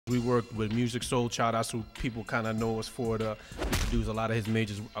We worked with Music Soul Child. That's who people kind of know us for. We produce a lot of his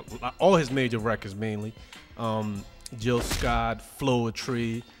majors, all his major records mainly. Jill Scott,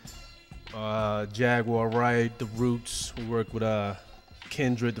 Floetry, Jaguar Wright, The Roots. We worked with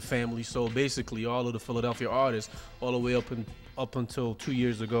Kindred, The Family Soul. Basically, all of the Philadelphia artists, all the way up until 2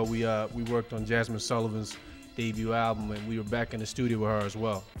 years ago. We worked on Jasmine Sullivan's debut album, and we were back in the studio with her as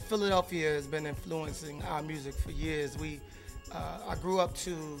well. Philadelphia has been influencing our music for years. I grew up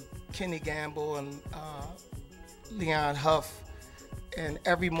to Kenny Gamble and Leon Huff, and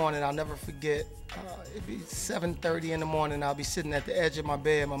every morning I'll never forget, it'd be 7:30 in the morning, I'll be sitting at the edge of my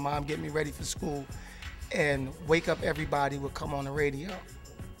bed, my mom getting me ready for school, and Wake Up Everybody would come on the radio.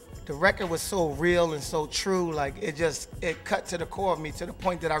 The record was so real and so true, like it cut to the core of me, to the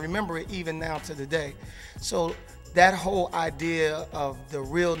point that I remember it even now to the day. So that whole idea of the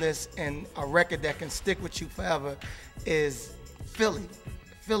realness and a record that can stick with you forever is Philly.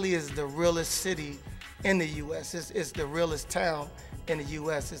 Philly is the realest city in the U.S. It's the realest town in the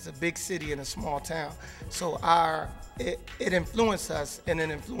U.S. It's a big city in a small town. So it influenced us, and it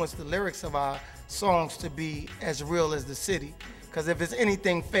influenced the lyrics of our songs to be as real as the city. Because if it's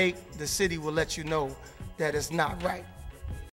anything fake, the city will let you know that it's not right.